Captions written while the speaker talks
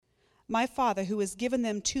My Father who has given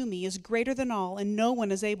them to me is greater than all, and no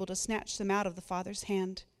one is able to snatch them out of the Father's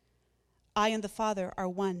hand. I and the Father are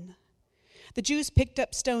one." The Jews picked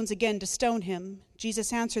up stones again to stone him.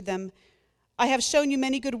 Jesus answered them, "I have shown you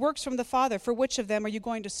many good works from the Father. For which of them are you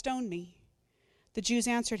going to stone me?" The Jews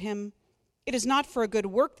answered him, "It is not for a good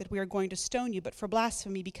work that we are going to stone you, but for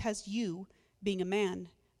blasphemy, because you, being a man,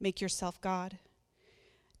 make yourself God."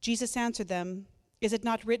 Jesus answered them, "Is it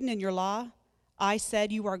not written in your law, 'I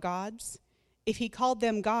said you are gods'? If he called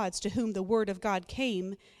them gods to whom the word of God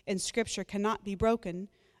came, and Scripture cannot be broken,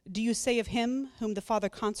 do you say of him whom the Father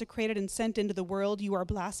consecrated and sent into the world, 'You are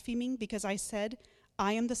blaspheming, because I said,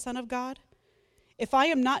 I am the Son of God'? If I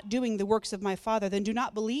am not doing the works of my Father, then do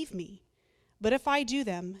not believe me. But if I do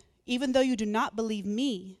them, even though you do not believe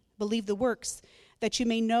me, believe the works, that you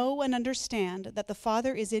may know and understand that the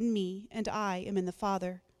Father is in me, and I am in the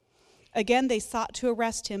Father." Again they sought to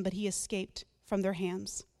arrest him, but he escaped from their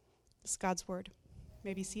hands. This is God's word. You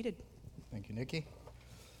may be seated. Thank you, Nikki.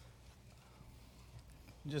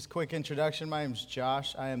 Just quick introduction. My name's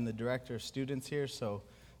Josh. I am the director of students here. So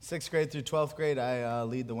 6th grade through 12th grade, I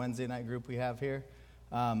lead the Wednesday night group we have here.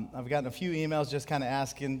 I've gotten a few emails just kind of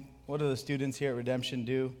asking, what do the students here at Redemption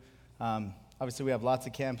do? Obviously, we have lots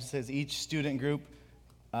of campuses. Each student group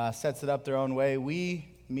sets it up their own way. We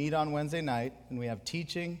meet on Wednesday night, and we have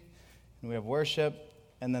teaching, and we have worship,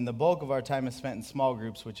 and then the bulk of our time is spent in small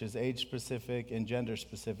groups, which is age-specific and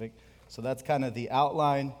gender-specific. So that's kind of the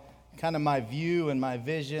outline, kind of my view and my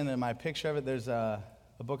vision and my picture of it. There's a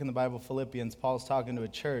book in the Bible, Philippians. Paul's talking to a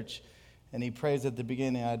church, and he prays at the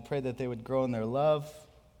beginning, "I'd pray that they would grow in their love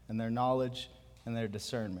and their knowledge and their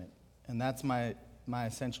discernment." And that's my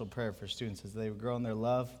essential prayer for students, is they would grow in their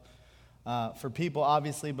love for people,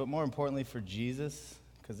 obviously, but more importantly for Jesus,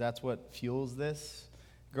 because that's what fuels this.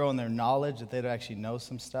 Grow in their knowledge, that they'd actually know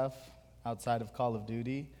some stuff outside of Call of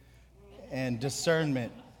Duty, and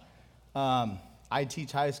discernment. I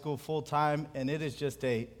teach high school full-time, and it is just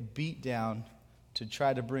a beatdown to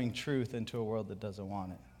try to bring truth into a world that doesn't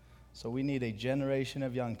want it. So we need a generation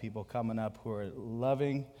of young people coming up who are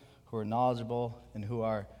loving, who are knowledgeable, and who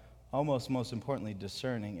are almost most importantly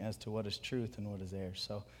discerning as to what is truth and what is error.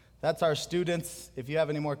 So that's our students. If you have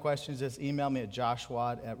any more questions, just email me at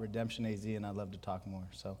joshwad@redemption.az, and I'd love to talk more.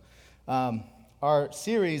 So our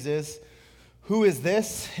series is Who is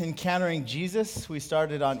This? Encountering Jesus. We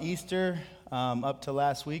started on Easter up to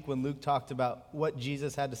last week when Luke talked about what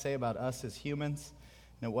Jesus had to say about us as humans,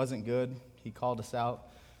 and it wasn't good. He called us out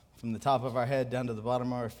from the top of our head down to the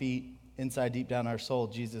bottom of our feet, inside deep down our soul.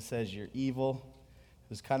 Jesus says, "You're evil." It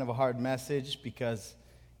was kind of a hard message because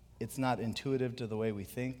it's not intuitive to the way we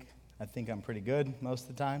think. I think I'm pretty good most of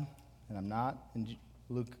the time, and I'm not. And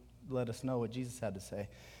Luke let us know what Jesus had to say.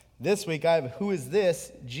 This week I have Who is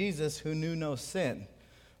This? Jesus who knew no sin.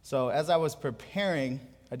 So as I was preparing,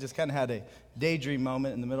 I just kind of had a daydream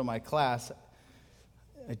moment in the middle of my class.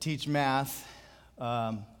 I teach math,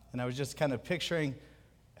 and I was just kind of picturing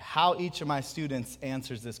how each of my students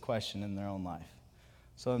answers this question in their own life.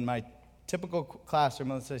 So in my typical classroom,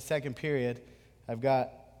 let's say second period, I've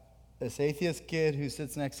got this atheist kid who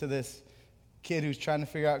sits next to this kid who's trying to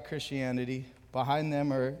figure out Christianity. Behind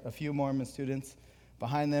them are a few Mormon students.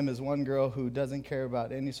 Behind them is one girl who doesn't care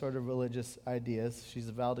about any sort of religious ideas. She's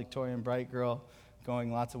a valedictorian, bright girl,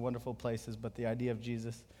 going lots of wonderful places, but the idea of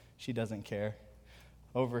Jesus, she doesn't care.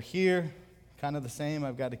 Over here, kind of the same,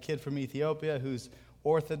 I've got a kid from Ethiopia who's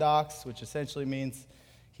Orthodox, which essentially means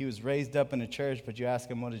he was raised up in a church, but you ask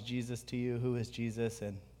him, what is Jesus to you? Who is Jesus?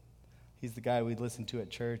 And he's the guy we'd listen to at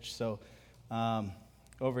church. So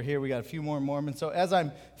over here, we got a few more Mormons. So as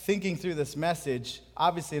I'm thinking through this message,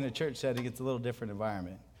 obviously in a church setting, it's a little different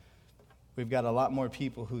environment. We've got a lot more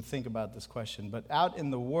people who think about this question. But out in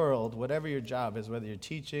the world, whatever your job is, whether you're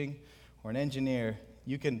teaching or an engineer,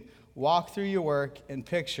 you can walk through your work and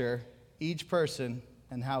picture each person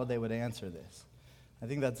and how they would answer this. I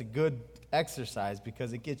think that's a good exercise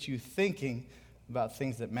because it gets you thinking about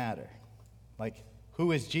things that matter. Like,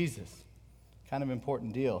 who is Jesus? Kind of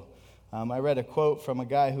important deal. I read a quote from a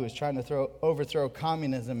guy who was trying to overthrow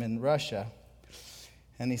communism in Russia,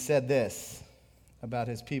 and he said this about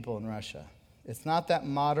his people in Russia: "It's not that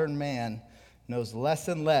modern man knows less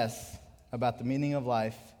and less about the meaning of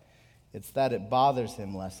life, it's that it bothers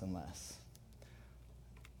him less and less."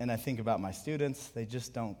 And I think about my students, they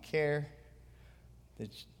just don't care.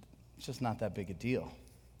 It's just not that big a deal.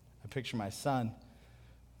 I picture my son.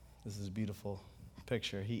 This is a beautiful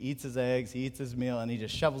picture. He eats his eggs, he eats his meal, and he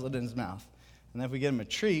just shovels it in his mouth. And then if we get him a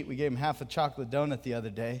treat, we gave him half a chocolate donut the other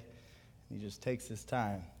day, and he just takes his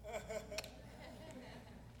time.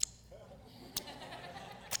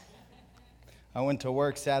 I went to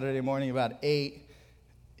work Saturday morning about 8.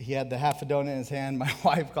 He had the half a donut in his hand. My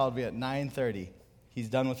wife called me at 9:30. He's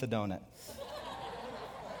done with the donut.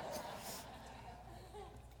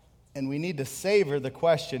 And we need to savor the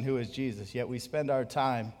question, who is Jesus? Yet we spend our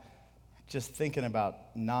time just thinking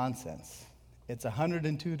about nonsense. It's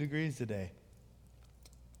 102 degrees today.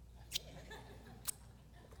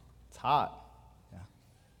 It's hot. Yeah.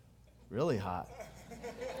 Really hot.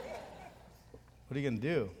 What are you going to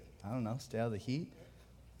do? I don't know, stay out of the heat?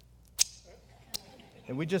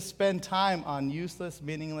 And we just spend time on useless,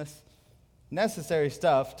 meaningless, necessary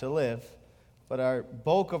stuff to live, but our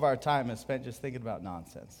bulk of our time is spent just thinking about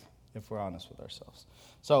nonsense, if we're honest with ourselves.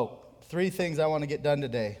 So, 3 things I want to get done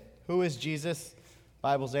today. Who is Jesus?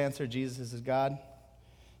 Bible's answer, Jesus is God.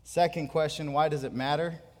 Second question, why does it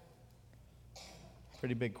matter?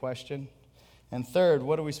 Pretty big question. And third,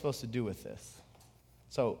 what are we supposed to do with this?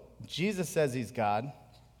 So, Jesus says he's God.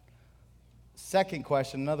 Second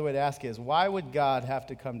question, another way to ask it is, why would God have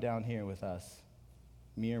to come down here with us,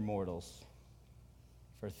 mere mortals,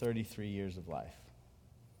 for 33 years of life?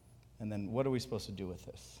 And then what are we supposed to do with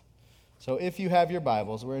this? So if you have your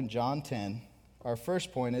Bibles, we're in John 10. Our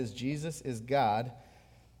first point is Jesus is God,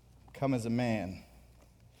 come as a man.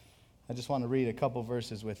 I just want to read a couple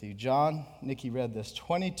verses with you. John, Nikki read this,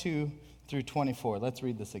 22 through 24. Let's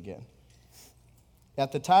read this again.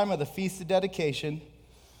 At the time of the Feast of Dedication,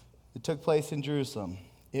 it took place in Jerusalem.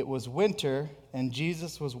 It was winter, and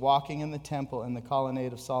Jesus was walking in the temple in the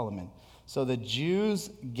colonnade of Solomon. So the Jews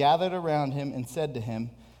gathered around him and said to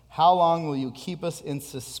him, "How long will you keep us in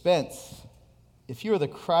suspense? If you are the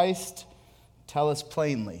Christ, tell us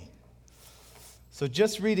plainly." So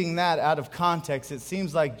just reading that out of context, it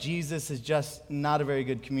seems like Jesus is just not a very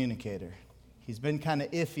good communicator. He's been kind of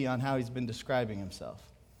iffy on how he's been describing himself.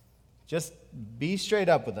 Just be straight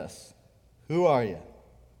up with us. Who are you?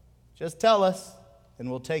 Just tell us, and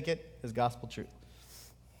we'll take it as gospel truth.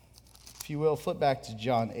 If you will, flip back to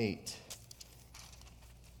John 8.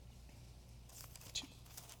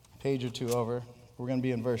 Page or two over. We're going to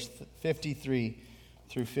be in verse 53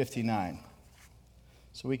 through 59.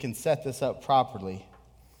 So we can set this up properly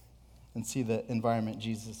and see the environment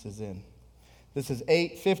Jesus is in. This is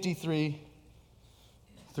 8:53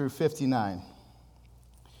 through 59.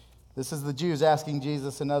 This is the Jews asking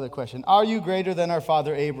Jesus another question. Are you greater than our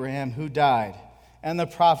father Abraham, who died, and the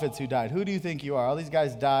prophets who died? Who do you think you are? All these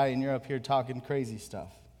guys die, and you're up here talking crazy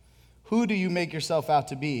stuff. Who do you make yourself out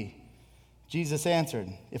to be? Jesus answered,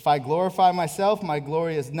 if I glorify myself, my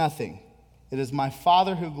glory is nothing. It is my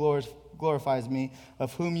Father who glorifies me,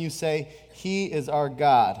 of whom you say, he is our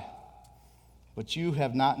God. But you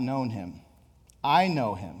have not known him. I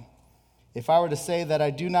know him. If I were to say that I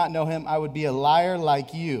do not know him, I would be a liar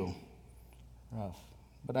like you. Rough.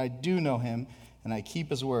 But I do know him, and I keep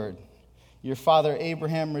his word. Your father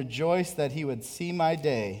Abraham rejoiced that he would see my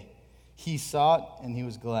day. He saw it, and he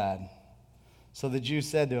was glad. So the Jews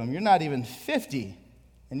said to him, you're not even 50,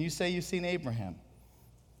 and you say you've seen Abraham.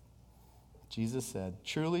 Jesus said,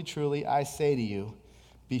 truly, truly, I say to you,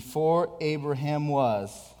 before Abraham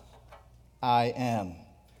was, I am.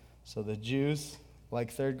 So the Jews,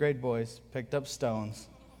 like third grade boys, picked up stones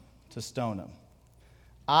to stone him.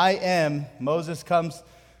 I am. Moses comes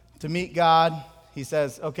to meet God. He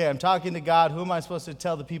says, okay, I'm talking to God. Who am I supposed to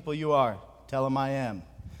tell the people you are? Tell them I am.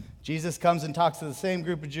 Jesus comes and talks to the same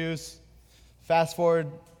group of Jews. Fast forward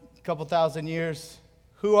a couple thousand years.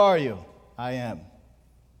 Who are you? I am.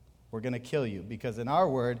 We're going to kill you because in our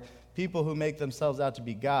word, people who make themselves out to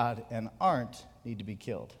be God and aren't need to be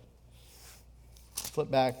killed. Flip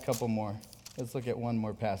back a couple more. Let's look at one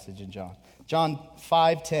more passage in John. John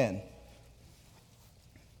 5:10.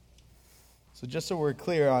 So just so we're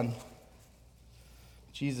clear on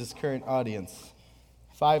Jesus' current audience.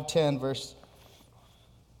 5:10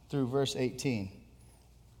 through verse 18.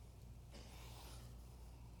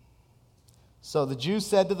 So the Jews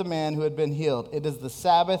said to the man who had been healed, it is the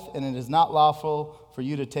Sabbath and it is not lawful for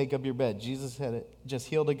you to take up your bed. Jesus had just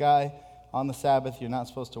healed a guy on the Sabbath. You're not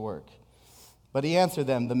supposed to work. But he answered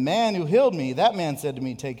them, the man who healed me, that man said to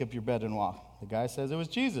me, take up your bed and walk. The guy says it was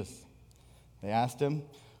Jesus. They asked him,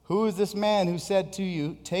 who is this man who said to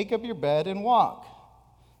you, take up your bed and walk?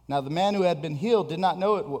 Now the man who had been healed did not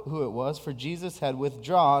know who it was, for Jesus had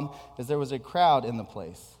withdrawn as there was a crowd in the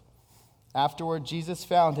place. Afterward, Jesus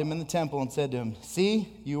found him in the temple and said to him,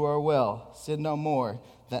 see, you are well. Sin no more,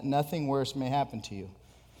 that nothing worse may happen to you.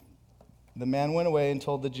 The man went away and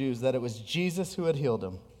told the Jews that it was Jesus who had healed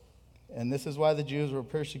him. And this is why the Jews were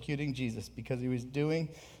persecuting Jesus, because he was doing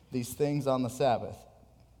these things on the Sabbath.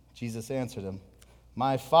 Jesus answered him,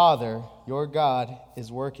 my Father, your God, is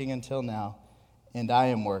working until now, and I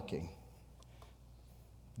am working.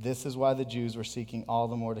 This is why the Jews were seeking all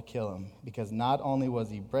the more to kill him, because not only was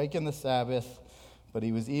he breaking the Sabbath, but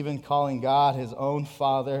he was even calling God his own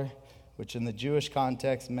Father, which in the Jewish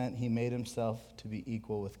context meant he made himself to be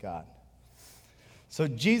equal with God. So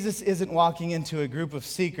Jesus isn't walking into a group of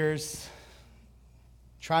seekers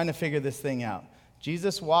trying to figure this thing out.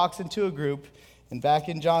 Jesus walks into a group, and back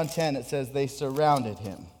in John 10, it says they surrounded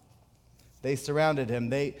him. They surrounded him.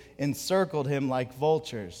 They encircled him like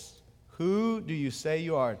vultures. Who do you say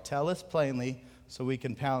you are? Tell us plainly so we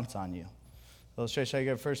can pounce on you. The illustration I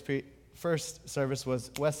gave first service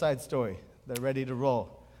was West Side Story. They're ready to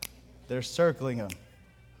roll. They're circling him.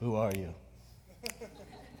 Who are you?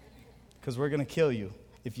 Because we're going to kill you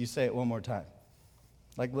if you say it one more time.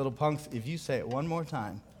 Like little punks, if you say it one more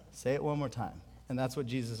time, say it one more time. And that's what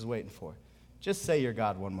Jesus is waiting for. Just say you're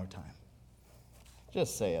God one more time.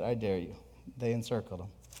 Just say it. I dare you. They encircled him.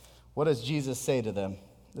 What does Jesus say to them?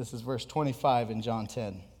 This is verse 25 in John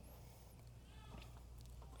 10.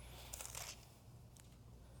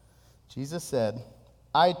 Jesus said,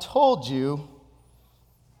 I told you,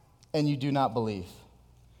 and you do not believe.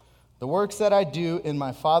 The works that I do in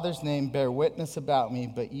my Father's name bear witness about me,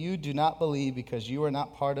 but you do not believe because you are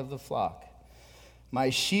not part of the flock. My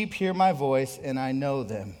sheep hear my voice, and I know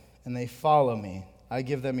them, and they follow me. I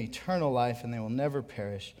give them eternal life, and they will never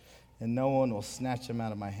perish, and no one will snatch them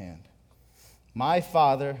out of my hand. My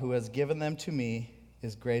Father, who has given them to me,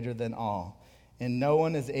 is greater than all, and no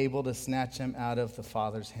one is able to snatch them out of the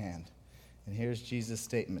Father's hand. And here's Jesus'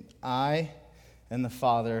 statement. I and the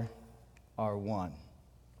Father are one.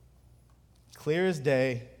 Clear as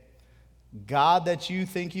day, God that you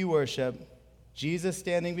think you worship, Jesus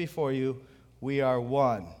standing before you, we are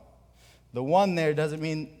one. The one there doesn't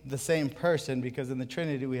mean the same person, because in the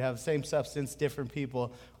Trinity we have same substance, different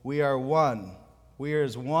people. We are one. We are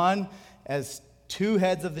as one as two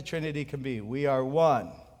heads of the Trinity can be. We are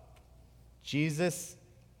one. Jesus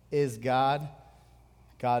is God.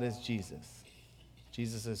 God is Jesus.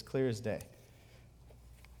 Jesus is clear as day.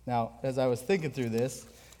 Now, as I was thinking through this,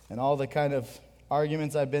 and all the kind of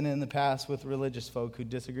arguments I've been in the past with religious folk who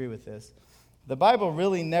disagree with this, the Bible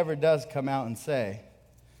really never does come out and say,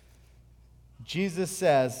 Jesus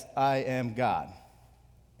says, I am God,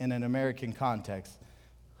 in an American context.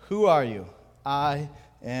 Who are you? I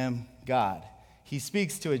am God. He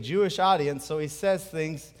speaks to a Jewish audience, so he says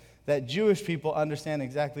things that Jewish people understand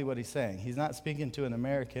exactly what he's saying. He's not speaking to an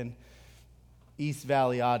American East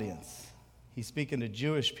Valley audience. He's speaking to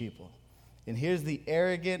Jewish people. And here's the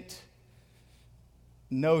arrogant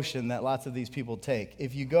notion that lots of these people take.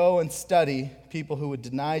 If you go and study people who would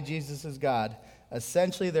deny Jesus as God,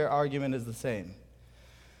 essentially their argument is the same.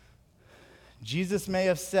 Jesus may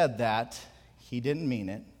have said that. He didn't mean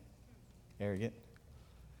it. Arrogant.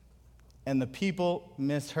 And the people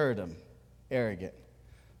misheard him. Arrogant.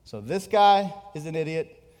 So this guy is an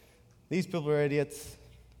idiot. These people are idiots.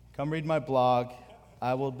 Come read my blog.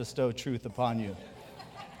 I will bestow truth upon you.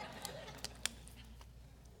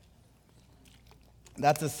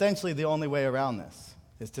 That's essentially the only way around this,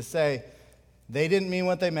 is to say they didn't mean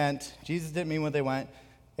what they meant, Jesus didn't mean what they meant,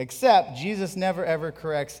 except Jesus never ever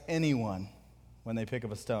corrects anyone when they pick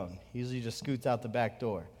up a stone. He usually just scoots out the back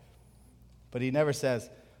door. But he never says,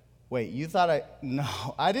 wait, you thought no,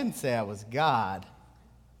 I didn't say I was God.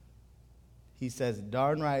 He says,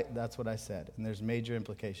 darn right, that's what I said. And there's major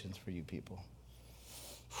implications for you people.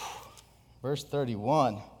 Verse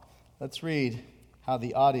 31, let's read how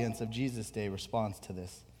the audience of Jesus' day responds to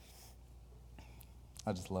this.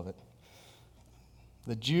 I just love it.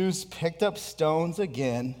 The Jews picked up stones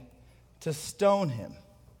again to stone him.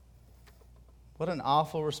 What an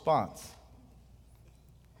awful response.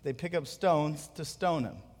 They pick up stones to stone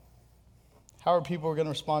him. How are people going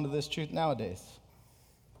to respond to this truth nowadays?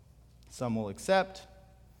 Some will accept.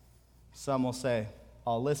 Some will say,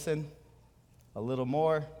 I'll listen a little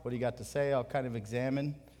more. What do you got to say? I'll kind of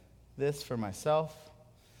examine this for myself.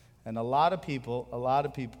 And a lot of people are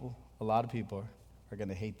going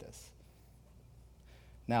to hate this.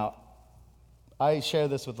 Now, I share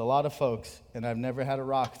this with a lot of folks, and I've never had a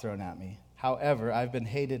rock thrown at me. However, I've been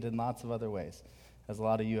hated in lots of other ways, as a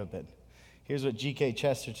lot of you have been. Here's what G.K.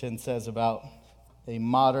 Chesterton says about a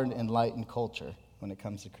modern enlightened culture when it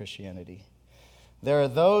comes to Christianity. There are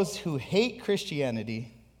those who hate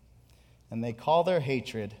Christianity, and they call their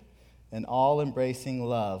hatred an all-embracing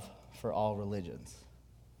love for all religions.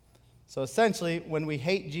 So essentially, when we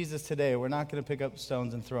hate Jesus today, we're not going to pick up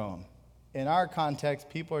stones and throw them. In our context,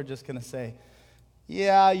 people are just going to say,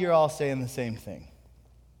 yeah, you're all saying the same thing.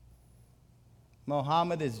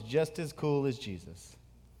 Muhammad is just as cool as Jesus.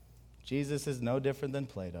 Jesus is no different than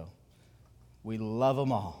Plato. We love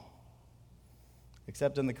them all.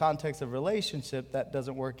 Except in the context of relationship, that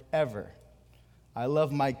doesn't work ever. I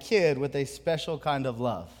love my kid with a special kind of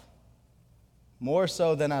love, more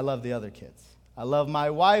so than I love the other kids. I love my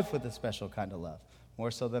wife with a special kind of love, more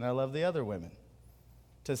so than I love the other women.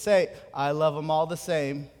 To say, I love them all the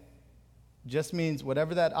same, just means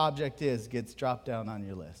whatever that object is gets dropped down on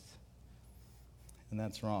your list. And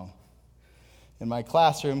that's wrong. In my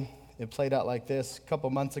classroom, it played out like this. A couple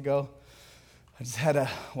months ago, I just had a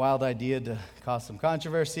wild idea to cause some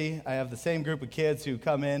controversy. I have the same group of kids who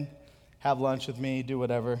come in, have lunch with me, do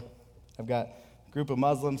whatever. I've got a group of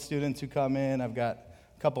Muslim students who come in. I've got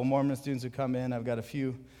a couple Mormon students who come in. I've got a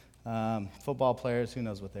few football players. Who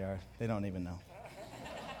knows what they are? They don't even know.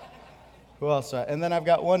 Who else? And then I've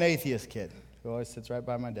got one atheist kid who always sits right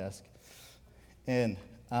by my desk. And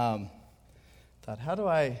thought, how do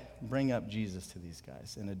I bring up Jesus to these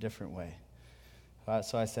guys in a different way?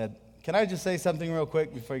 So I said, can I just say something real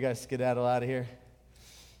quick before you guys skedaddle out of here?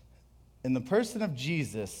 In the person of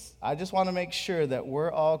Jesus, I just want to make sure that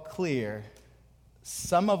we're all clear.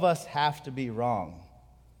 Some of us have to be wrong.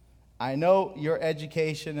 I know your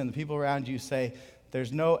education and the people around you say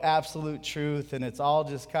there's no absolute truth and it's all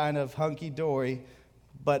just kind of hunky-dory,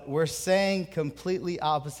 but we're saying completely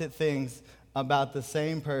opposite things about the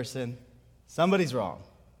same person. Somebody's wrong.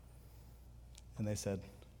 And they said,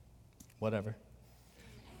 whatever.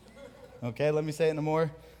 Okay, let me say it in a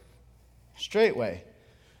more straight way.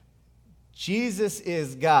 Jesus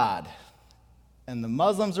is God. And the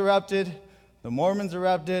Muslims erupted, the Mormons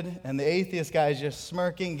erupted, and the atheist guy is just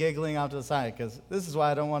smirking, giggling out to the side, because this is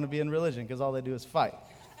why I don't want to be in religion, because all they do is fight.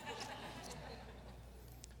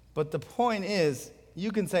 But the point is,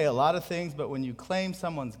 you can say a lot of things, but when you claim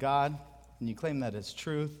someone's God, and you claim that as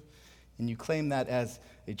truth, and you claim that as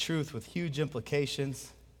a truth with huge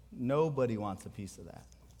implications, nobody wants a piece of that.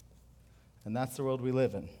 And that's the world we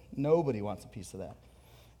live in. Nobody wants a piece of that.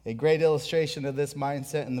 A great illustration of this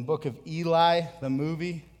mindset in the book of Eli, the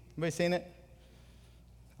movie. Anybody seen it?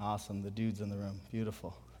 Awesome. The dudes in the room.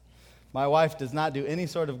 Beautiful. My wife does not do any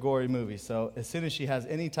sort of gory movie, so as soon as she has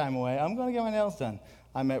any time away, I'm going to get my nails done.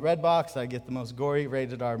 I'm at Redbox. I get the most gory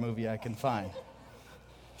rated R movie I can find.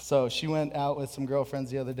 So she went out with some girlfriends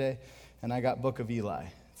the other day, and I got Book of Eli.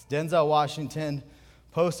 It's Denzel Washington,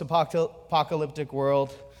 post-apocalyptic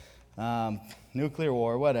world, nuclear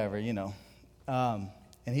war, whatever, you know.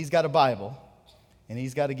 And he's got a Bible, and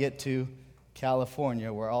he's got to get to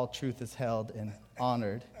California, where all truth is held and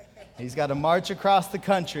honored. He's got to march across the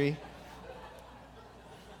country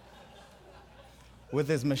with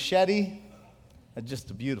his machete.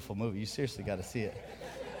 Just a beautiful movie. You seriously got to see it.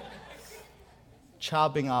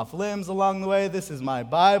 Chopping off limbs along the way. This is my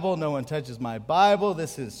Bible. No one touches my Bible.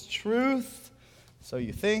 This is truth. So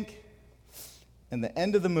you think. And the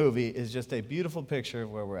end of the movie is just a beautiful picture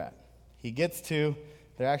of where we're at. He gets to,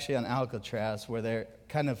 they're actually on Alcatraz, where they're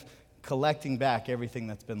kind of collecting back everything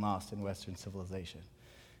that's been lost in Western civilization.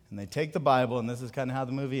 And they take the Bible, and this is kind of how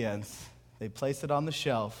the movie ends. They place it on the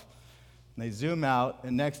shelf, and they zoom out,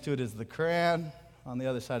 and next to it is the Quran. On the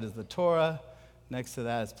other side is the Torah. Next to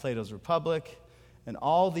that is Plato's Republic. And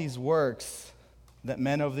all these works that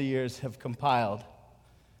men over the years have compiled.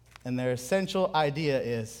 And their essential idea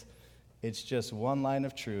is, it's just one line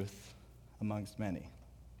of truth amongst many.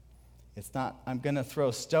 It's not, I'm going to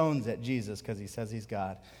throw stones at Jesus because he says he's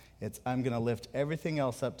God. It's, I'm going to lift everything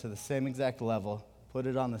else up to the same exact level, put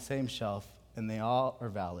it on the same shelf, and they all are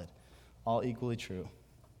valid, all equally true.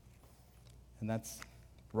 And that's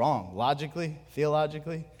wrong. Logically,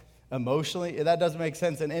 theologically, emotionally, that doesn't make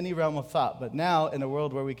sense in any realm of thought. But now, in a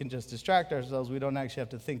world where we can just distract ourselves, we don't actually have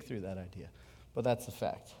to think through that idea. But that's the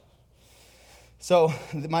fact. So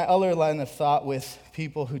my other line of thought with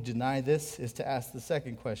people who deny this is to ask the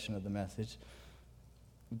second question of the message.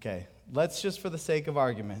 Okay, let's just for the sake of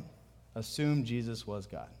argument assume Jesus was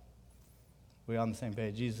God. We're on the same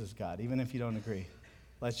page. Jesus is God, even if you don't agree.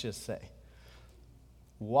 Let's just say.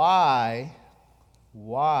 Why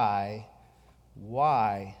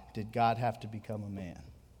did God have to become a man?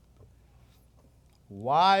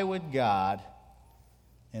 Why would God,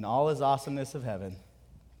 in all his awesomeness of heaven,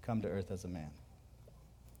 come to earth as a man?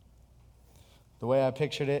 The way I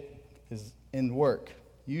pictured it is in work.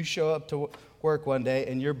 You show up to work one day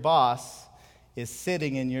and your boss is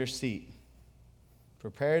sitting in your seat,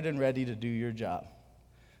 prepared and ready to do your job.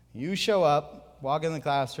 You show up, walk in the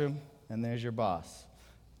classroom, and there's your boss.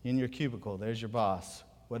 In your cubicle, there's your boss.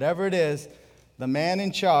 Whatever it is, the man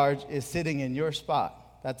in charge is sitting in your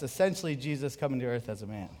spot. That's essentially Jesus coming to earth as a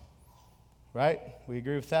man. Right? We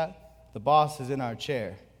agree with that? The boss is in our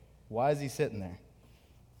chair. Why is he sitting there?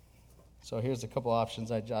 So here's a couple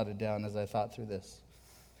options I jotted down as I thought through this.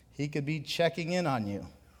 He could be checking in on you.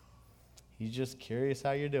 He's just curious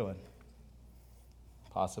how you're doing.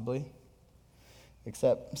 Possibly.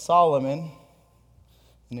 Except Solomon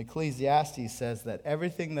in Ecclesiastes says that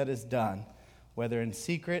everything that is done, whether in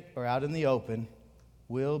secret or out in the open,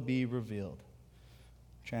 will be revealed.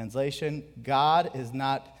 Translation, God is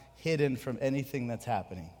not hidden from anything that's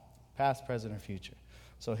happening, past, present, or future.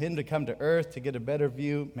 So him to come to earth to get a better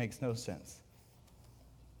view makes no sense.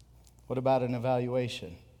 What about an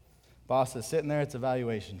evaluation? Boss is sitting there, it's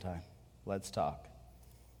evaluation time. Let's talk.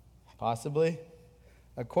 Possibly.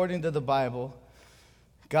 According to the Bible,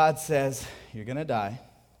 God says, you're going to die.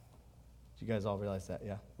 You guys all realize that?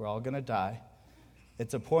 Yeah, we're all going to die.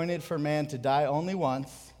 It's appointed for man to die only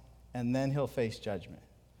once, and then he'll face judgment.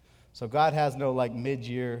 So God has no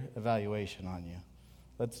mid-year evaluation on you.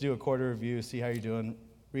 Let's do a quarter review, see how you're doing,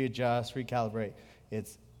 readjust, recalibrate.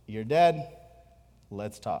 It's, you're dead,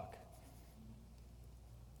 let's talk.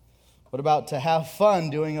 What about to have fun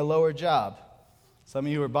doing a lower job? Some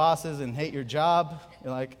of you are bosses and hate your job.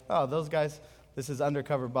 You're like, oh, those guys, this is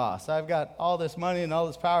undercover boss. I've got all this money and all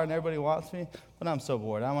this power and everybody wants me, but I'm so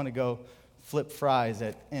bored. I want to go flip fries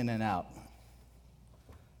at In-N-Out.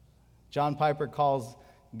 John Piper calls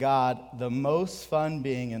God the most fun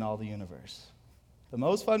being in all the universe. The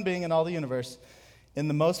most fun being in all the universe, in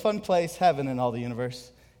the most fun place, heaven in all the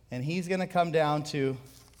universe, and he's going to come down to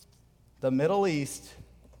the Middle East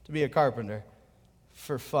to be a carpenter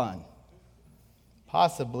for fun.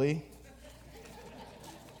 Possibly.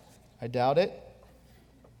 I doubt it.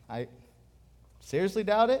 I seriously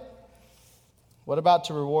doubt it. What about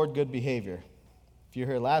to reward good behavior? If you're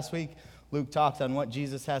here last week, Luke talked on what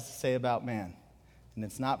Jesus has to say about man, and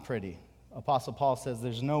it's not pretty. Apostle Paul says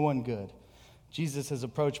there's no one good. Jesus is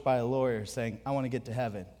approached by a lawyer saying, I want to get to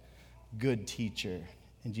heaven. Good teacher.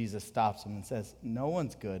 And Jesus stops him and says, no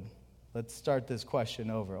one's good. Let's start this question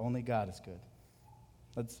over. Only God is good.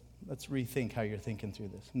 Let's rethink how you're thinking through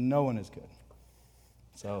this. No one is good.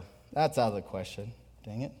 So that's out of the question.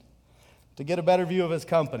 Dang it. To get a better view of his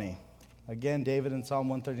company. Again, David in Psalm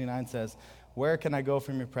 139 says, where can I go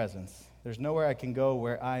from your presence? There's nowhere I can go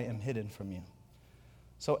where I am hidden from you.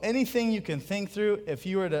 So anything you can think through, if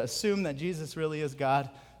you were to assume that Jesus really is God,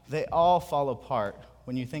 they all fall apart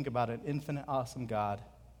when you think about an infinite, awesome God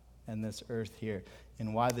and this earth here,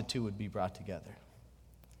 and why the two would be brought together.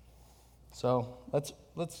 So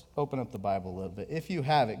let's open up the Bible a little bit. If you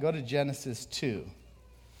have it, go to Genesis 2.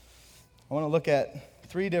 I want to look at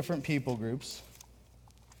 3 different people groups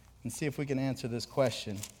and see if we can answer this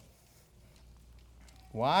question.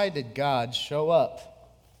 Why did God show up?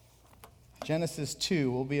 Genesis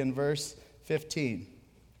 2 will be in verse 15.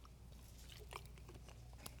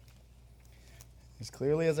 As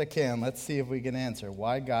clearly as I can, let's see if we can answer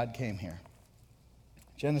why God came here.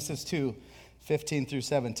 Genesis 2, 15 through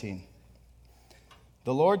 17.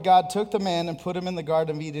 The Lord God took the man and put him in the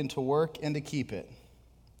Garden of Eden to work and to keep it.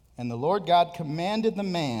 And the Lord God commanded the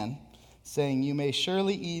man, saying, you may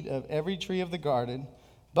surely eat of every tree of the garden,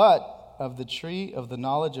 but of the tree of the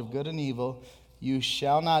knowledge of good and evil you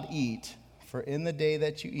shall not eat, for in the day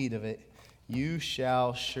that you eat of it, you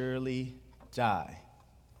shall surely die.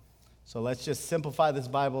 So let's just simplify this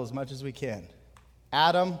Bible as much as we can.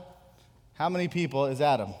 Adam, how many people is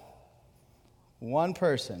Adam? One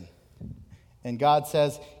person. And God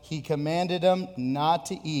says he commanded him not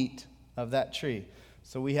to eat of that tree.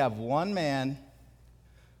 So we have one man,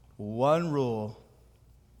 one rule.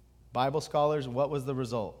 Bible scholars, what was the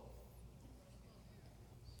result?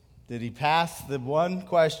 Did he pass the one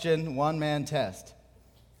question, one man test?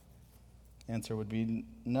 Answer would be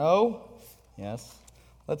no. Yes.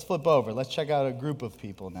 Let's flip over. Let's check out a group of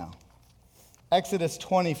people now. Exodus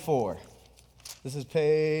 24. This is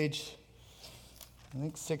page, I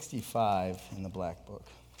think, 65 in the Black Book.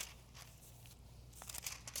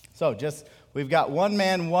 So we've got one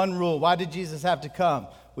man, one rule. Why did Jesus have to come?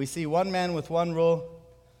 We see one man with one rule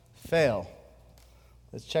fail.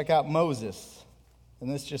 Let's check out Moses.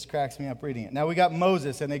 And this just cracks me up reading it. Now we got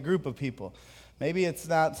Moses and a group of people. Maybe it's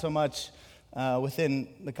not so much within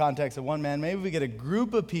the context of one man. Maybe we get a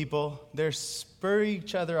group of people. They're spur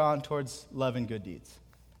each other on towards love and good deeds.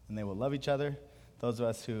 And they will love each other. Those of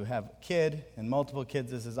us who have a kid and multiple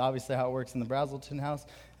kids, this is obviously how it works in the Brazelton house.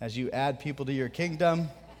 As you add people to your kingdom,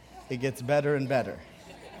 it gets better and better.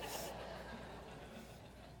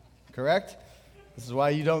 Correct? This is why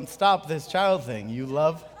you don't stop this child thing. You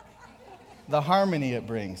love the harmony it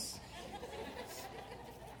brings.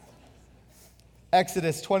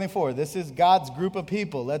 Exodus 24. This is God's group of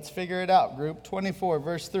people. Let's figure it out. Group 24,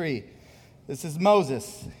 verse 3. This is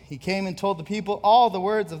Moses. He came and told the people all the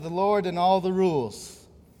words of the Lord and all the rules.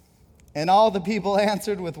 And all the people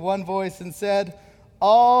answered with one voice and said,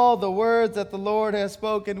 all the words that the Lord has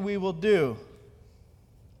spoken we will do.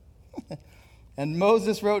 And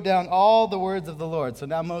Moses wrote down all the words of the Lord. So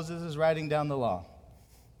now Moses is writing down the law.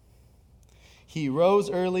 He rose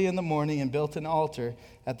early in the morning and built an altar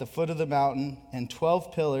at the foot of the mountain and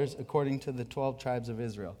 12 pillars according to the 12 tribes of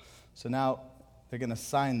Israel. So now they're going to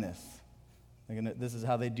sign this. This is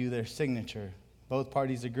how they do their signature. Both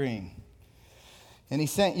parties agreeing. And he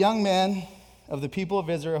sent young men of the people of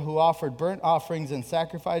Israel who offered burnt offerings and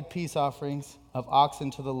sacrificed peace offerings of oxen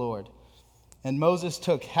to the Lord. And Moses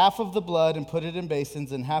took half of the blood and put it in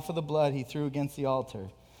basins, and half of the blood he threw against the altar.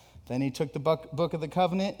 Then he took the book of the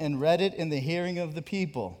covenant and read it in the hearing of the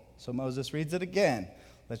people. So Moses reads it again.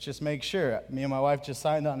 Let's just make sure. Me and my wife just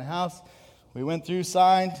signed on the house. We went through,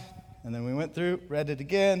 signed, and then we went through, read it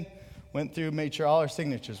again, went through, made sure all our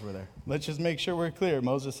signatures were there. Let's just make sure we're clear.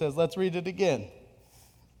 Moses says, let's read it again.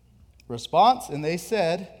 Response, and they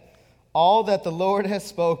said, all that the Lord has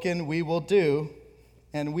spoken we will do,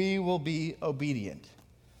 and we will be obedient.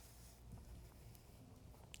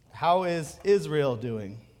 How is Israel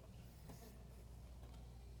doing?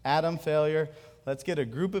 Adam, failure. Let's get a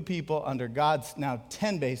group of people under God's now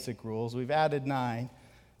 10 basic rules. We've added 9.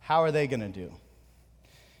 How are they going to do?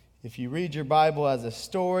 If you read your Bible as a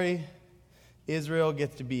story, Israel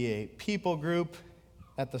gets to be a people group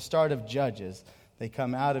at the start of Judges. They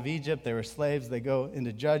come out of Egypt. They were slaves. They go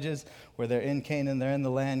into Judges where they're in Canaan. They're in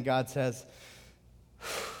the land. God says,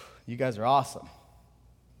 you guys are awesome.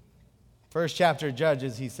 First chapter of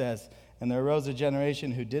Judges, he says, and there arose a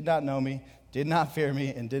generation who did not know me, did not fear me,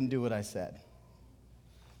 and didn't do what I said.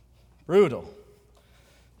 Brutal.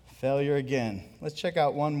 Failure again. Let's check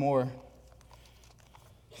out one more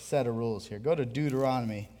set of rules here. Go to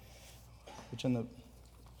Deuteronomy, which on the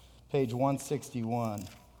page 161.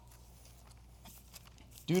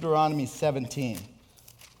 Deuteronomy 17.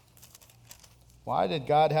 Why did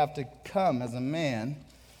God have to come as a man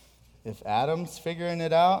if Adam's figuring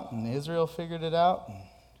it out and Israel figured it out and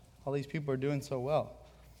all these people are doing so well?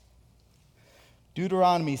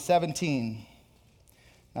 Deuteronomy 17.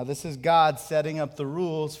 Now this is God setting up the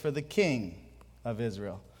rules for the king of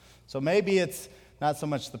Israel. So maybe it's not so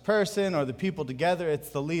much the person or the people together, it's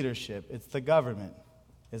the leadership, it's the government,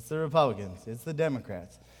 it's the Republicans, it's the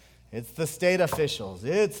Democrats. It's the state officials.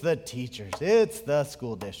 It's the teachers. It's the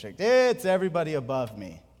school district. It's everybody above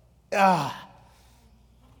me. Let's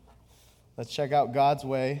check out God's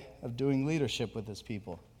way of doing leadership with his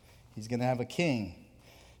people. He's going to have a king.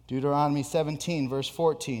 Deuteronomy 17, verse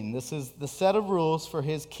 14. This is the set of rules for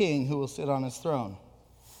his king who will sit on his throne.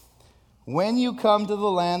 When you come to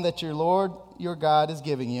the land that your Lord your God is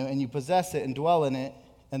giving you, and you possess it and dwell in it,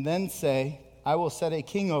 and then say, I will set a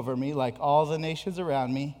king over me like all the nations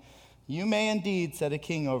around me, you may indeed set a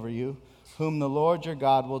king over you, whom the Lord your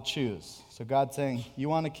God will choose. So God's saying, you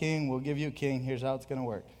want a king, we'll give you a king. Here's how it's going to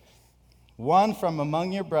work. One from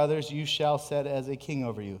among your brothers you shall set as a king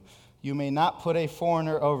over you. You may not put a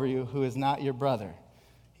foreigner over you who is not your brother.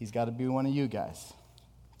 He's got to be one of you guys.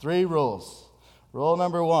 3 rules. Rule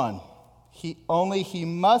number 1, he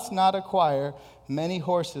must not acquire many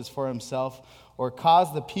horses for himself or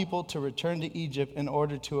cause the people to return to Egypt in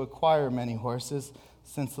order to acquire many horses,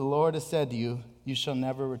 since the Lord has said to you, you shall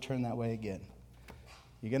never return that way again.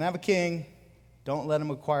 You're going to have a king. Don't let him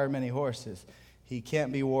acquire many horses. He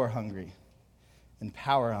can't be war hungry and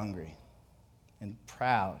power hungry and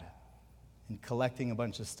proud and collecting a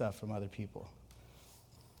bunch of stuff from other people.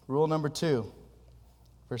 Rule number 2,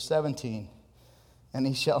 verse 17. And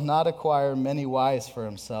he shall not acquire many wives for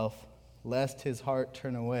himself, lest his heart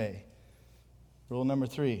turn away. Rule number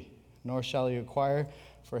 3. Nor shall he acquire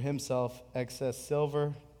for himself excess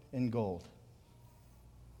silver and gold.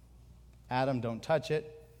 Adam, don't touch it.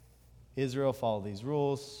 Israel, follow these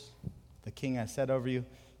rules. The king I set over you,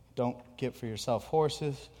 don't get for yourself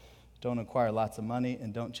horses, don't acquire lots of money,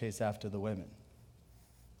 and don't chase after the women.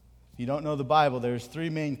 If you don't know the Bible, there's 3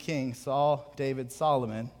 main kings, Saul, David,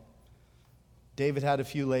 Solomon. David had a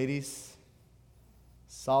few ladies.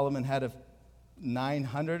 Solomon had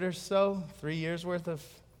 900 or so, 3 years worth of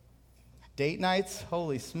date nights.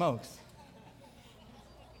 Holy smokes.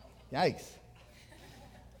 Yikes.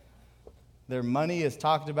 Their money is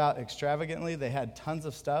talked about extravagantly. They had tons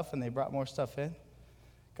of stuff and they brought more stuff in.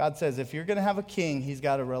 God says, if you're going to have a king, he's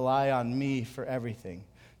got to rely on me for everything.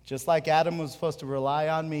 Just like Adam was supposed to rely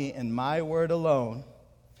on me and my word alone,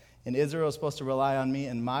 and Israel is supposed to rely on me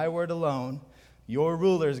and my word alone, your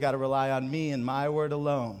ruler's got to rely on me and my word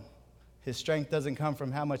alone. His strength doesn't come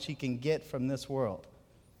from how much he can get from this world.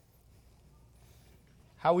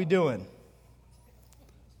 How we doing?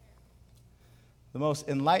 The most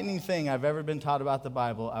enlightening thing I've ever been taught about the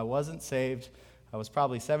Bible. I wasn't saved. I was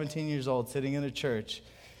probably 17 years old sitting in a church.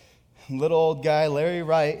 Little old guy, Larry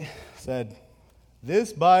Wright, said,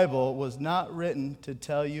 "This Bible was not written to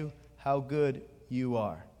tell you how good you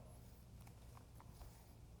are."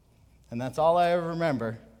 And that's all I ever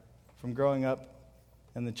remember from growing up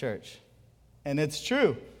in the church. And it's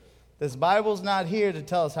true. This Bible's not here to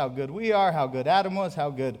tell us how good we are, how good Adam was, how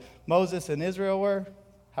good Moses and Israel were,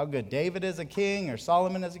 how good David is a king or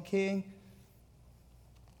Solomon as a king.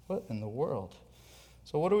 What in the world?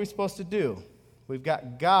 So what are we supposed to do? We've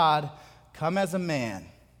got God come as a man.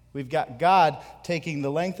 We've got God taking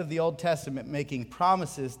the length of the Old Testament, making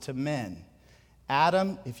promises to men.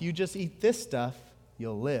 Adam, if you just eat this stuff,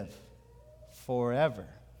 you'll live forever.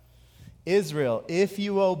 Israel, if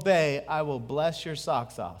you obey, I will bless your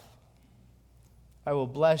socks off. I will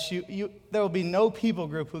bless you. There will be no people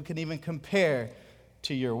group who can even compare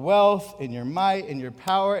to your wealth and your might and your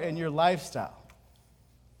power and your lifestyle.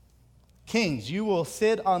 Kings, you will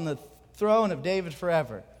sit on the throne of David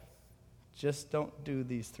forever. Just don't do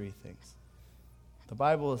these three things. The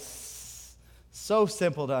Bible is so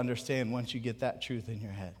simple to understand once you get that truth in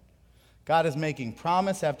your head. God is making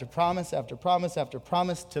promise after promise after promise after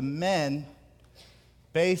promise to men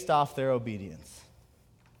based off their obedience.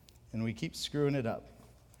 And we keep screwing it up.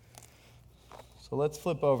 So let's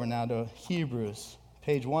flip over now to Hebrews,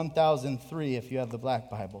 page 1003 if you have the Black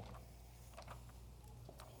Bible.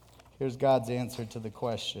 Here's God's answer to the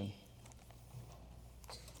question.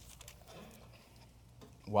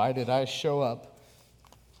 Why did I show up?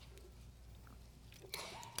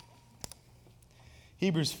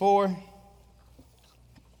 Hebrews 4.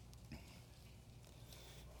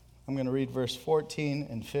 I'm going to read verse 14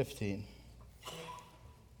 and 15.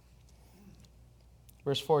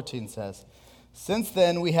 Verse 14 says, "Since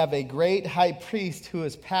then we have a great high priest who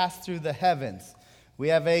has passed through the heavens." We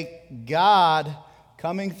have a God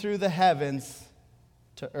coming through the heavens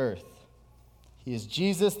to earth. He is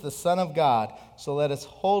Jesus, the Son of God. So let us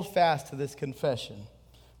hold fast to this confession.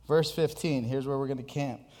 Verse 15, here's where we're going to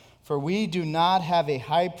camp. "For we do not have a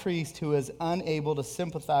high priest who is unable to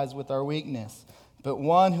sympathize with our weakness, but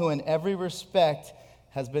one who in every respect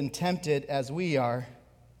has been tempted as we are,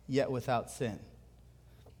 yet without sin."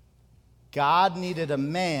 God needed a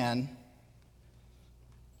man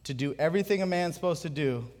to do everything a man's supposed to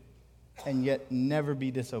do and yet never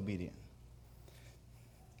be disobedient.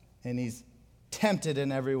 And he's tempted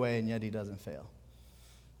in every way, and yet he doesn't fail.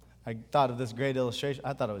 I thought of this great illustration.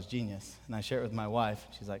 I thought it was genius, and I shared it with my wife.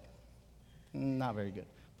 She's like, not very good,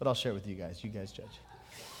 but I'll share it with you guys. You guys judge.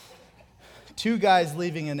 Two guys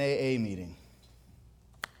leaving an AA meeting.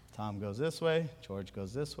 Tom goes this way. George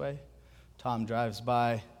goes this way. Tom drives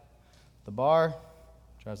by the bar,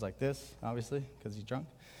 drives like this, obviously, because he's drunk.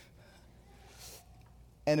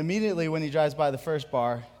 And immediately when he drives by the first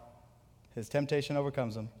bar, his temptation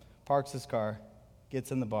overcomes him, parks his car,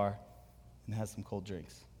 gets in the bar, and has some cold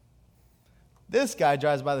drinks. This guy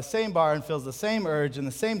drives by the same bar and feels the same urge and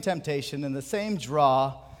the same temptation and the same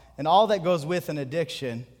draw and all that goes with an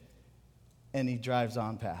addiction, and he drives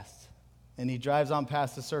on past. And he drives on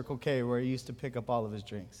past the Circle K where he used to pick up all of his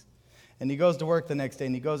drinks. And he goes to work the next day,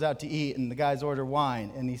 and he goes out to eat, and the guys order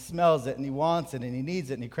wine, and he smells it, and he wants it, and he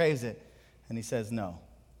needs it, and he craves it, and he says no.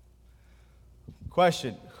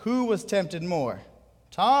 Question, who was tempted more,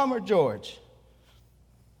 Tom or George?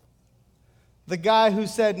 The guy who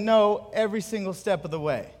said no every single step of the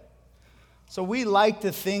way. So we like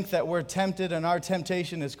to think that we're tempted, and our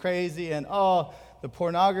temptation is crazy, and the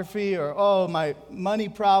pornography, or my money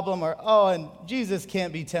problem, or and Jesus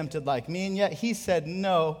can't be tempted like me, and yet he said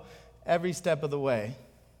no every step of the way,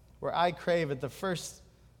 where I crave at the first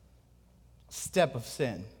step of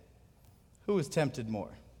sin. Who was tempted more?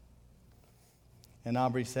 And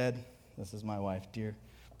Aubrey said, this is my wife, dear,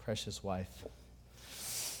 precious wife.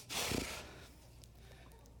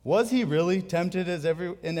 Was he really tempted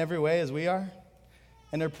in every way as we are?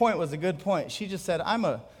 And her point was a good point. She just said, I'm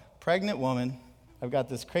a pregnant woman. I've got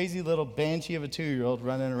this crazy little banshee of a 2-year-old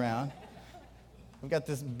running around. I've got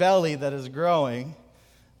this belly that is growing.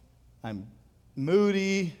 I'm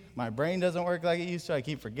moody. My brain doesn't work like it used to. I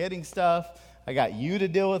keep forgetting stuff. I got you to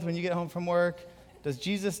deal with when you get home from work. Does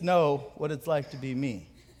Jesus know what it's like to be me?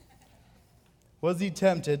 Was he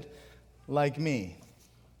tempted like me?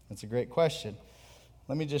 That's a great question.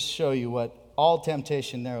 Let me just show you what all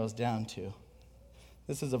temptation narrows down to.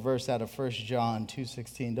 This is a verse out of 1 John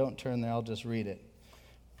 2:16. Don't turn there. I'll just read it.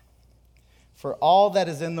 For all that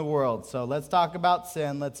is in the world. So let's talk about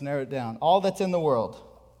sin. Let's narrow it down. All that's in the world.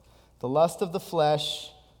 The lust of the flesh,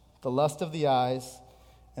 the lust of the eyes,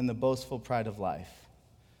 and the boastful pride of life.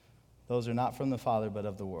 Those are not from the Father, but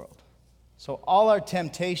of the world. So all our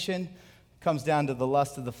temptation comes down to the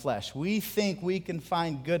lust of the flesh. We think we can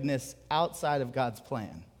find goodness outside of God's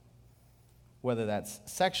plan, whether that's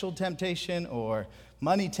sexual temptation or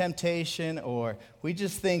money temptation, or we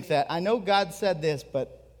just think that, I know God said this,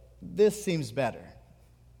 but this seems better.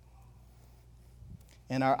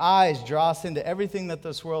 And our eyes draw us into everything that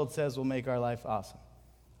this world says will make our life awesome.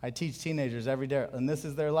 I teach teenagers every day, and this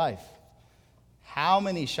is their life. How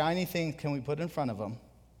many shiny things can we put in front of them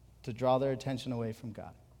to draw their attention away from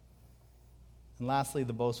God? And lastly,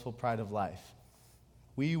 the boastful pride of life.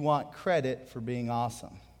 We want credit for being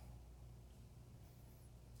awesome.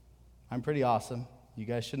 I'm pretty awesome. You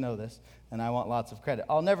guys should know this. And I want lots of credit.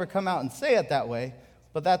 I'll never come out and say it that way,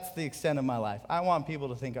 but that's the extent of my life. I want people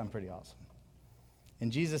to think I'm pretty awesome.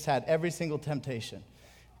 And Jesus had every single temptation.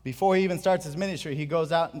 Before he even starts his ministry, he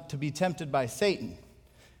goes out to be tempted by Satan.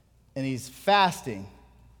 And he's fasting.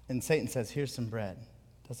 And Satan says, here's some bread.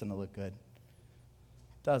 Doesn't it look good?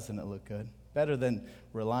 Doesn't it look good? Better than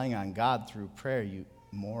relying on God through prayer, you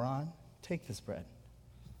moron. Take this bread.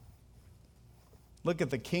 Look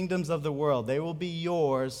at the kingdoms of the world. They will be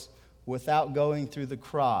yours without going through the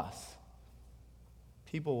cross.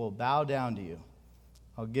 People will bow down to you.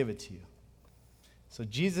 I'll give it to you. So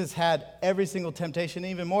Jesus had every single temptation,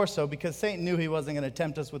 even more so because Satan knew he wasn't going to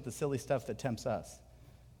tempt us with the silly stuff that tempts us.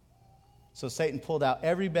 So Satan pulled out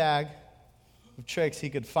every bag of tricks he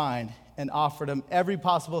could find and offered him every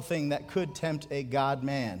possible thing that could tempt a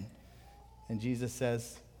God-man. And Jesus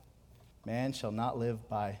says, man shall not live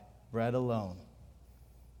by bread alone,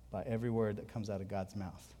 by every word that comes out of God's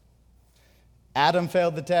mouth. Adam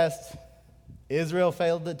failed the test. Israel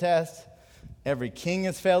failed the test. Every king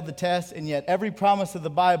has failed the test, and yet every promise of the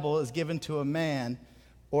Bible is given to a man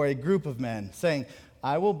or a group of men, saying,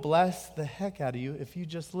 I will bless the heck out of you if you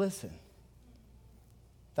just listen.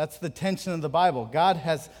 That's the tension of the Bible. God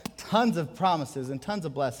has tons of promises and tons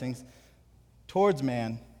of blessings towards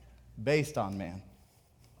man, based on man.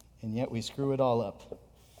 And yet we screw it all up.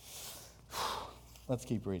 Let's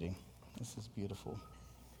keep reading. This is beautiful.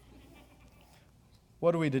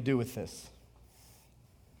 What are we to do with this?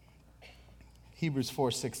 Hebrews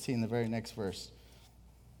 4:16, the very next verse.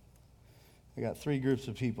 We got three groups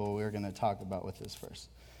of people we're going to talk about with this verse.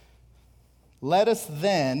 Let us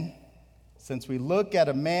then, since we look at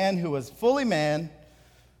a man who was fully man,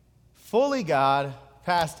 fully God,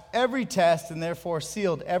 passed every test, and therefore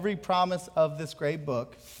sealed every promise of this great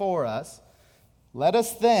book for us, let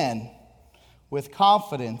us then, with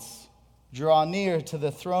confidence, draw near to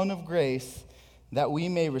the throne of grace, that we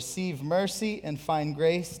may receive mercy and find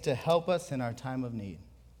grace to help us in our time of need.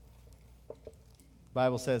 The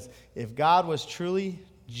Bible says, if God was truly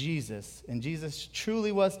Jesus, and Jesus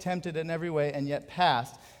truly was tempted in every way and yet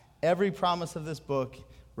passed, every promise of this book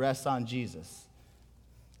rests on Jesus,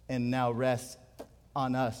 and now rests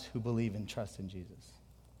on us who believe and trust in Jesus.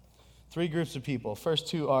 Three groups of people. First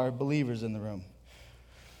two are believers in the room.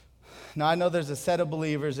 Now, I know there's a set of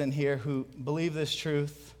believers in here who believe this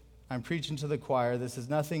truth. I'm preaching to the choir. This is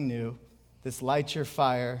nothing new. This lights your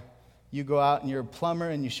fire. You go out and you're a plumber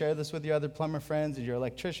and you share this with your other plumber friends. And you're an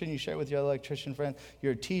electrician, you share it with your other electrician friends.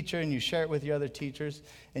 You're a teacher and you share it with your other teachers.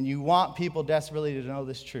 And you want people desperately to know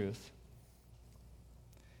this truth.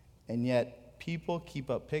 And yet people keep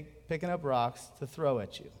up picking up rocks to throw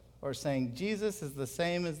at you. Or saying, Jesus is the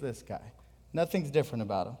same as this guy. Nothing's different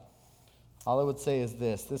about him. All I would say is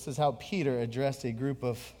this. This is how Peter addressed a group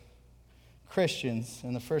of Christians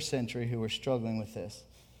in the first century who were struggling with this.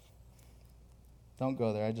 Don't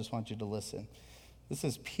go there. I just want you to listen. This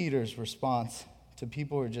is Peter's response to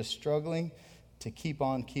people who are just struggling to keep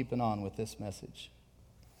on keeping on with this message.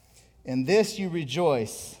 In this you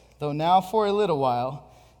rejoice, though now for a little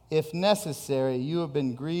while, if necessary, you have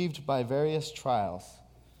been grieved by various trials.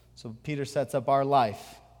 So Peter sets up our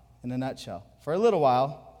life in a nutshell. For a little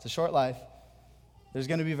while, it's a short life, there's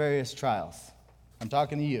going to be various trials. I'm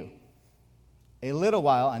talking to you. A little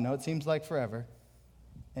while, I know it seems like forever,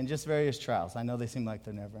 and just various trials. I know they seem like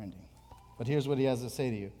they're never ending. But here's what he has to say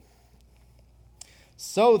to you.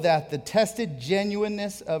 So that the tested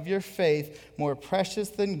genuineness of your faith, more precious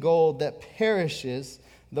than gold that perishes,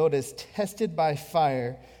 though it is tested by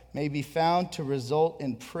fire, may be found to result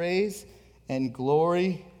in praise and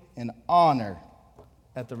glory and honor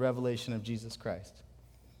at the revelation of Jesus Christ.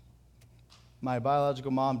 My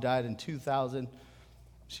biological mom died in 2000.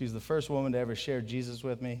 She's the first woman to ever share Jesus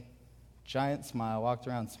with me. Giant smile, walked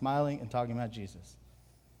around smiling and talking about Jesus.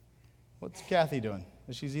 What's Kathy doing?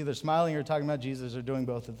 She's either smiling or talking about Jesus or doing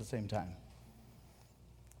both at the same time.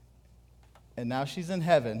 And now she's in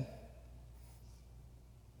heaven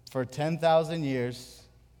for 10,000 years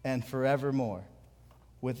and forevermore,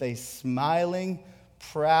 with a smiling,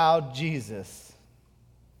 proud Jesus.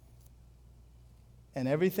 And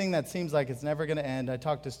everything that seems like it's never going to end. I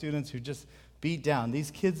talk to students who just beat down.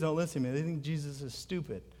 These kids don't listen to me. They think Jesus is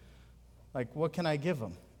stupid. Like, what can I give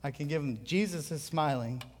them? I can give them Jesus is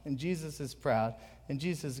smiling, and Jesus is proud, and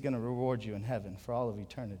Jesus is going to reward you in heaven for all of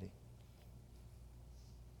eternity.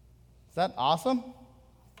 Is that awesome?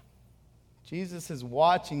 Jesus is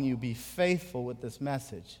watching you be faithful with this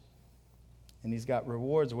message. And he's got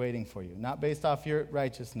rewards waiting for you. Not based off your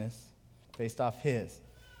righteousness, based off his.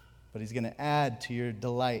 But he's going to add to your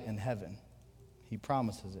delight in heaven. He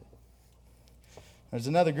promises it. There's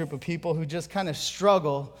another group of people who just kind of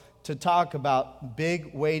struggle to talk about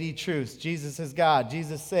big, weighty truths. Jesus is God.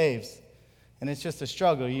 Jesus saves. And it's just a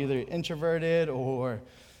struggle. You're either introverted or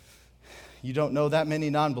you don't know that many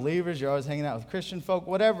non-believers. You're always hanging out with Christian folk.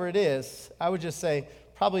 Whatever it is, I would just say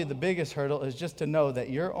probably the biggest hurdle is just to know that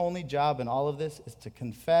your only job in all of this is to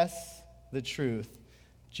confess the truth.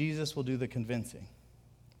 Jesus will do the convincing.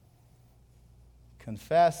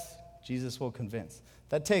 Confess, Jesus will convince.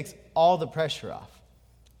 That takes all the pressure off.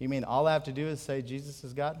 You mean all I have to do is say Jesus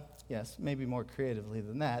is God? Yes, maybe more creatively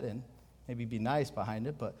than that, and maybe be nice behind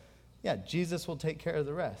it, but yeah, Jesus will take care of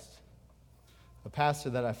the rest. A pastor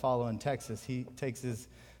that I follow in Texas, he takes his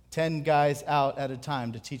 10 guys out at a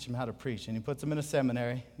time to teach them how to preach, and he puts them in a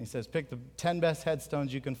seminary, and he says, pick the 10 best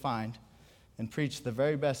headstones you can find and preach the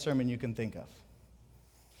very best sermon you can think of.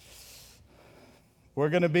 We're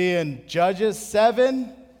going to be in Judges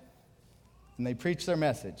 7, and they preach their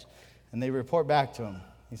message, and they report back to him.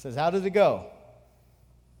 He says, how did it go?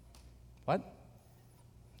 What?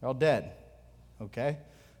 They're all dead. Okay.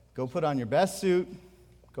 Go put on your best suit.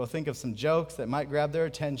 Go think of some jokes that might grab their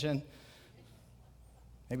attention.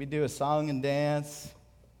 Maybe do a song and dance.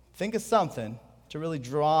 Think of something to really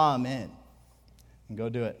draw them in, and go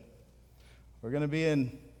do it. We're going to be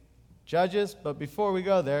in Judges, but before we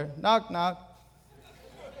go there, knock, knock.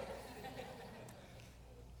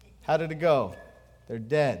 How did it go? They're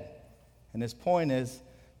dead. And his point is,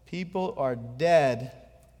 people are dead.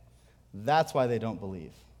 That's why they don't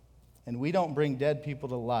believe. And we don't bring dead people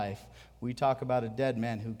to life. We talk about a dead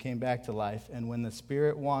man who came back to life. And when the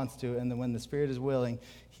Spirit wants to, and when the Spirit is willing,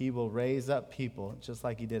 he will raise up people, just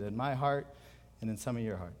like he did in my heart and in some of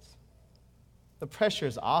your hearts. The pressure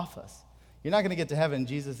is off us. You're not going to get to heaven and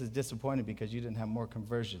Jesus is disappointed because you didn't have more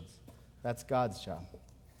conversions. That's God's job.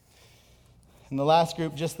 And the last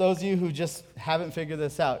group, just those of you who just haven't figured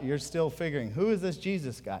this out, you're still figuring, who is this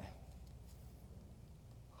Jesus guy?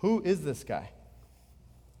 Who is this guy?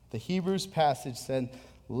 The Hebrews passage said,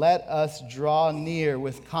 let us draw near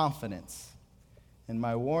with confidence. And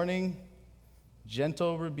my warning,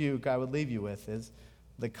 gentle rebuke I would leave you with is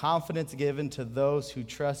the confidence given to those who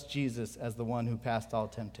trust Jesus as the one who passed all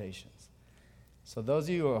temptations. So those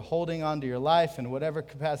of you who are holding on to your life in whatever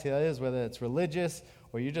capacity that is, whether it's religious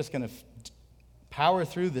or you're just going to power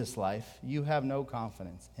through this life, you have no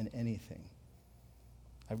confidence in anything.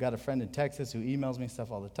 I've got a friend in Texas who emails me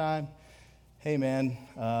stuff all the time. Hey, man,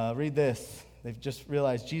 read this. They've just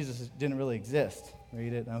realized Jesus didn't really exist.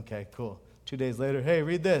 Read it. Okay, cool. 2 days later, hey,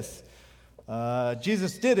 read this.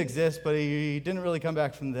 Jesus did exist, but he didn't really come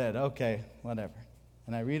back from the dead. Okay, whatever.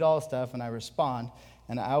 And I read all the stuff, and I respond.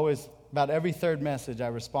 And I always, about every third message, I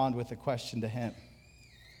respond with a question to him.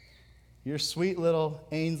 Your sweet little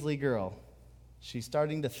Ainsley girl, she's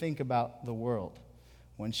starting to think about the world.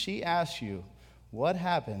 When she asks you, what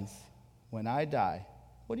happens when I die?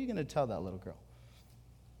 What are you going to tell that little girl?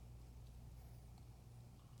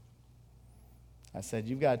 I said,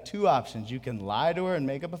 you've got two options. You can lie to her and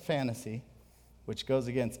make up a fantasy, which goes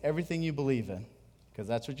against everything you believe in, because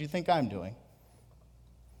that's what you think I'm doing.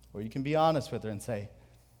 Or you can be honest with her and say,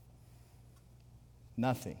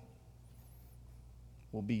 nothing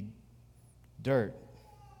will be dirt,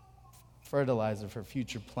 fertilizer for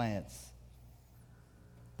future plants.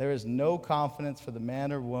 There is no confidence for the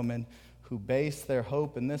man or woman who base their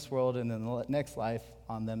hope in this world and in the next life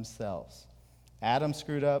on themselves. Adam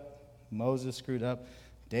screwed up. Moses screwed up.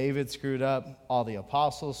 David screwed up. All the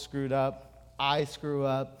apostles screwed up. I screw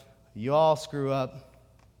up. You all screw up.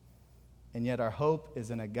 And yet our hope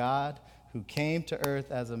is in a God who came to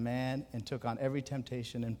earth as a man and took on every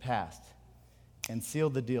temptation and passed and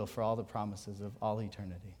sealed the deal for all the promises of all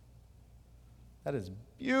eternity. That is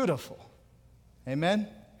beautiful. Amen?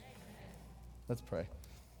 Let's pray.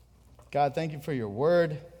 God, thank you for your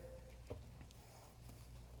word.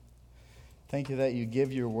 Thank you that you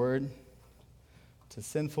give your word to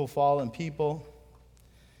sinful, fallen people,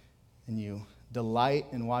 and you delight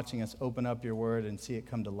in watching us open up your word and see it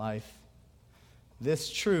come to life. This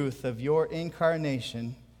truth of your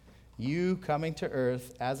incarnation You coming to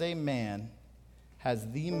earth as a man has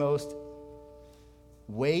the most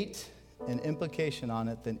weight and implication on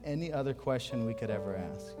it than any other question we could ever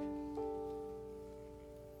ask.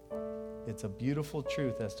 It's a beautiful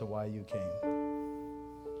truth as to why you came.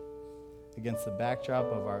 Against the backdrop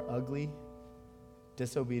of our ugly,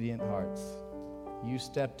 disobedient hearts, you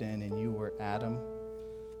stepped in and you were Adam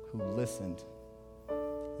who listened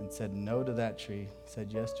and said no to that tree,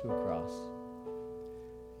 said yes to a cross.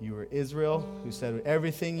 You were Israel who said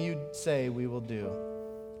everything you say we will do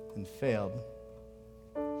and failed.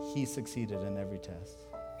 He succeeded in every test.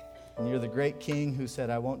 And you're the great king who said,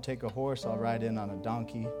 I won't take a horse, I'll ride in on a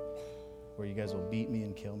donkey where you guys will beat me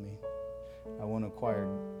and kill me. I won't acquire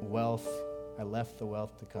wealth. I left the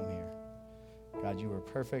wealth to come here. God, you were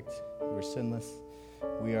perfect. You were sinless.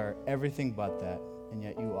 We are everything but that, and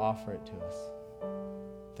yet you offer it to us.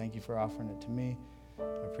 Thank you for offering it to me.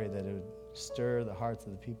 I pray that it would stir the hearts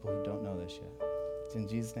of the people who don't know this yet. It's in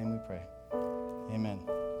Jesus' name we pray. Amen.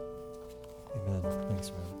 Amen.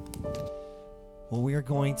 Thanks, man. Well, we are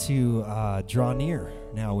going to draw near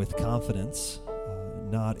now with confidence,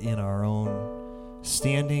 not in our own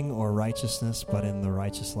standing or righteousness, but in the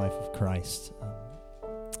righteous life of Christ.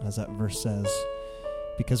 As that verse says,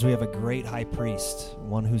 because we have a great high priest,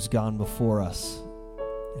 one who's gone before us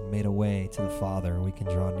and made a way to the Father, we can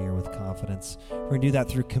draw near with confidence. We're going to do that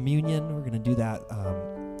through communion. We're going to do that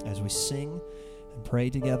as we sing and pray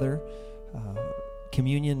together.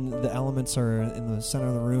 Communion, the elements are in the center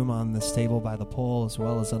of the room on this table by the pole, as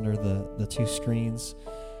well as under the two screens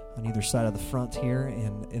on either side of the front here.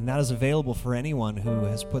 And that is available for anyone who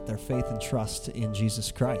has put their faith and trust in Jesus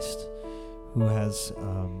Christ, who has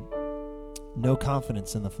no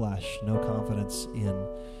confidence in the flesh, no confidence in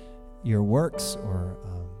your works or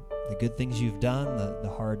the good things you've done, the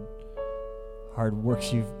hard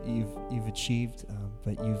works you've achieved,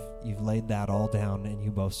 but you've laid that all down and you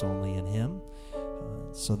boast only in Him.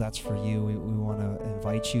 So that's for you. We want to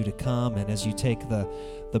invite you to come, and as you take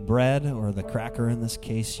the bread or the cracker in this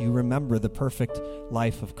case, you remember the perfect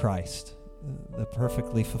life of Christ, the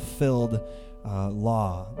perfectly fulfilled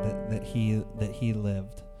law that he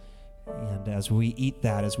lived. And as we eat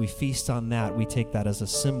that, as we feast on that, we take that as a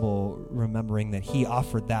symbol, remembering that He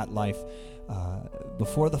offered that life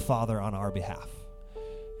before the Father on our behalf.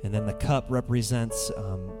 And then the cup represents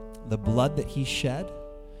the blood that He shed,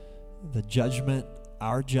 the judgment,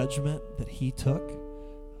 our judgment that He took.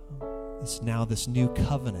 It's now this new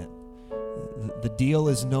covenant. The deal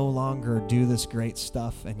is no longer do this great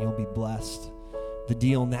stuff and you'll be blessed. The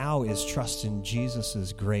deal now is trust in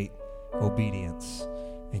Jesus' great obedience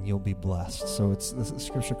and you'll be blessed. So the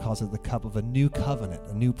scripture calls it the cup of a new covenant,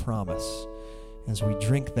 a new promise. As we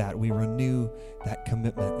drink that, we renew that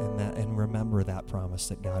commitment and remember that promise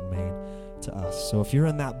that God made to us. So if you're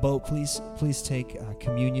in that boat, please take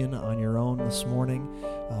communion on your own this morning.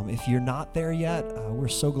 If you're not there yet, we're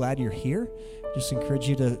so glad you're here. Just encourage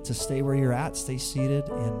you to stay where you're at, stay seated,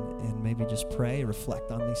 and maybe just pray,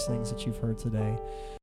 reflect on these things that you've heard today.